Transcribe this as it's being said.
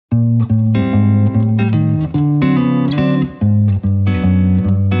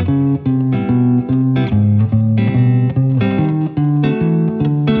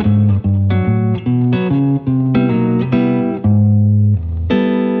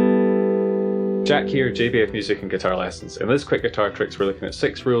Jack here, JBF Music and Guitar Lessons. In this quick guitar tricks we're looking at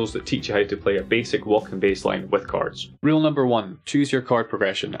 6 rules that teach you how to play a basic walking bass line with chords. Rule number 1, choose your chord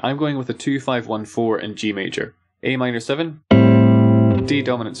progression. I'm going with a 2-5-1-4 in G major. A minor 7, D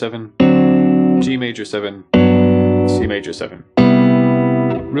dominant 7, G major 7, C major 7.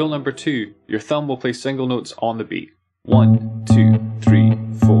 Rule number 2, your thumb will play single notes on the beat. 1, 2, 3,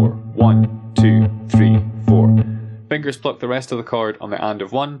 4, 1, 2, 3, 4. Fingers pluck the rest of the chord on the and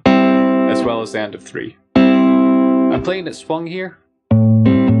of 1, as well as the end of 3. I'm playing it swung here,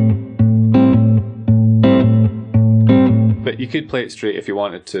 but you could play it straight if you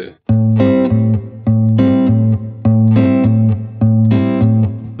wanted to.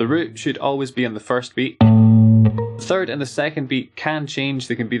 The root should always be in the first beat. The third and the second beat can change,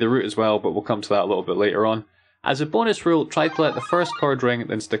 they can be the root as well, but we'll come to that a little bit later on. As a bonus rule, try to let the first chord ring,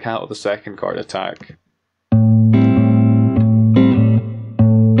 then staccato the second chord attack.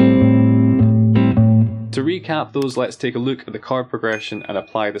 To recap those, let's take a look at the chord progression and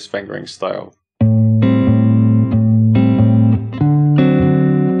apply this fingering style.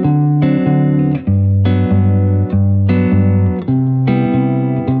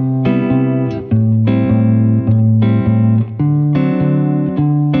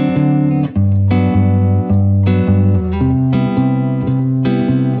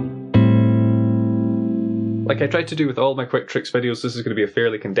 Like I tried to do with all my quick tricks videos, this is going to be a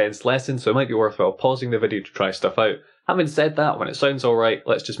fairly condensed lesson, so it might be worthwhile pausing the video to try stuff out. Having said that, when it sounds alright,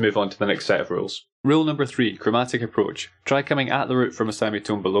 let's just move on to the next set of rules. Rule number 3, chromatic approach. Try coming at the root from a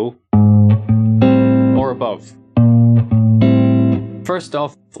semitone below or above. First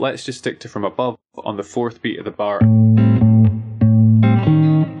off, let's just stick to from above on the 4th beat of the bar.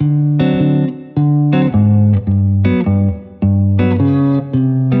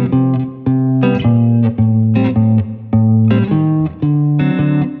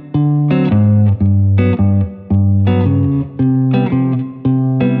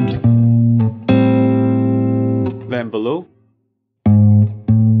 Then below.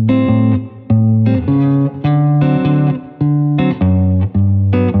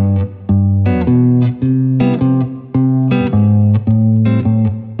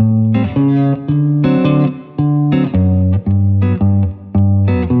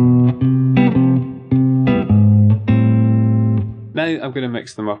 Now I'm going to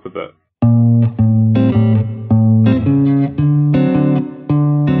mix them up a bit.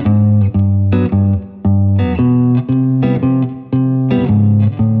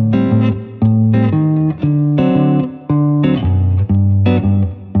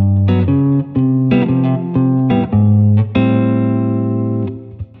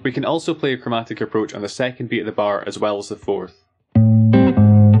 We can also play a chromatic approach on the 2nd beat of the bar as well as the 4th.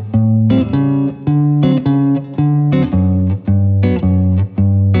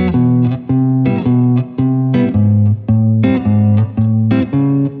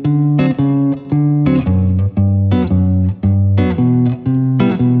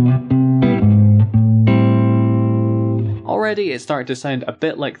 Already it's starting to sound a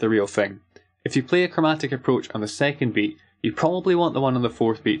bit like the real thing. If you play a chromatic approach on the 2nd beat, you probably want the one on the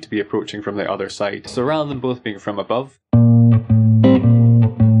 4th beat to be approaching from the other side. So rather than both being from above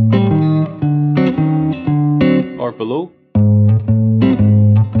or below,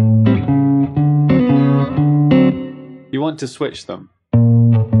 you want to switch them.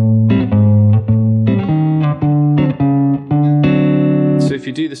 So if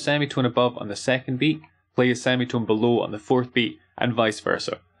you do the semitone above on the 2nd beat, play a semitone below on the 4th beat, and vice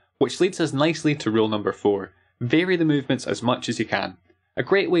versa. Which leads us nicely to rule number 4. Vary the movements as much as you can. A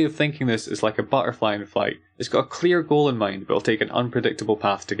great way of thinking this is like a butterfly in flight. It's got a clear goal in mind, but it'll take an unpredictable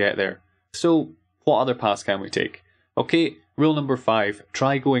path to get there. So, what other paths can we take? Okay, rule number 5,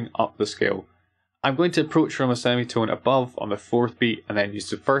 try going up the scale. I'm going to approach from a semitone above on the 4th beat and then use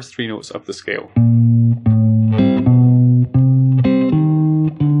the first 3 notes of the scale.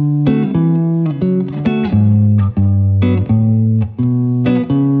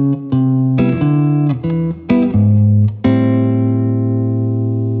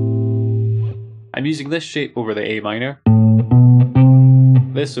 I'm using this shape over the A minor,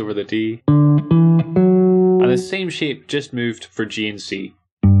 this over the D, and the same shape just moved for G and C.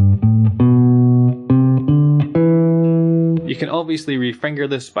 You can obviously refinger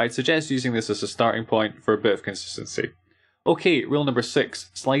this, but I'd suggest using this as a starting point for a bit of consistency. Okay, rule number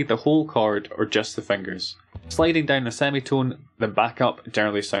 6, slide the whole chord or just the fingers. Sliding down a semitone, then back up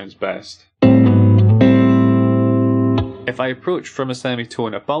generally sounds best. If I approach from a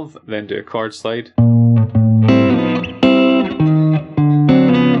semitone above, then do a chord slide.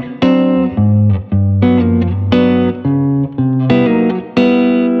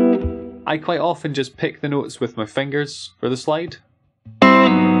 I quite often just pick the notes with my fingers for the slide,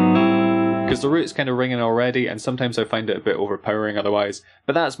 because the root's kind of ringing already and sometimes I find it a bit overpowering otherwise,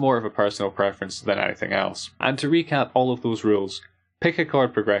 but that's more of a personal preference than anything else. And to recap all of those rules, pick a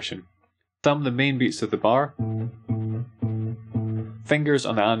chord progression, thumb the main beats of the bar, fingers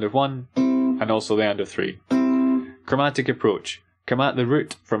on the and of 1, and also the and of 3. Chromatic approach, come at the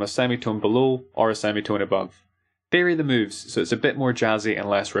root from a semitone below or a semitone above. Vary the moves so it's a bit more jazzy and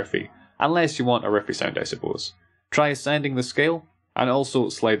less riffy, unless you want a riffy sound I suppose. Try ascending the scale, and also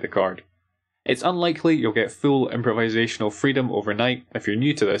slide the chord. It's unlikely you'll get full improvisational freedom overnight if you're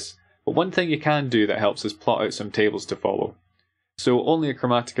new to this, but one thing you can do that helps is plot out some tables to follow. So only a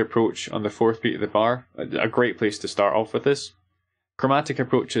chromatic approach on the 4th beat of the bar, a great place to start off with this. Chromatic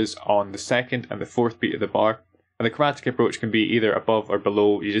approaches on the 2nd and the 4th beat of the bar, and the chromatic approach can be either above or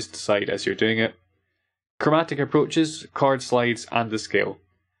below, you just decide as you're doing it. Chromatic approaches, chord slides, and the scale.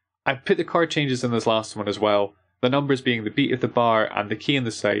 I've put the chord changes in this last one as well, the numbers being the beat of the bar and the key on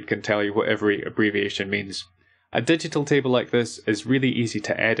the side can tell you what every abbreviation means. A digital table like this is really easy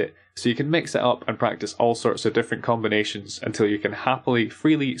to edit, so you can mix it up and practice all sorts of different combinations until you can happily,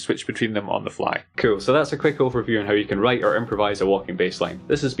 freely switch between them on the fly. Cool, so that's a quick overview on how you can write or improvise a walking bass line.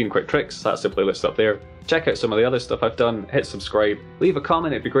 This has been Quick Tricks, that's the playlist up there. Check out some of the other stuff I've done, hit subscribe, leave a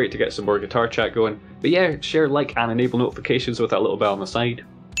comment, it'd be great to get some more guitar chat going. But yeah, share, like and enable notifications with that little bell on the side,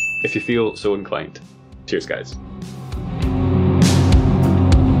 if you feel so inclined. Cheers guys.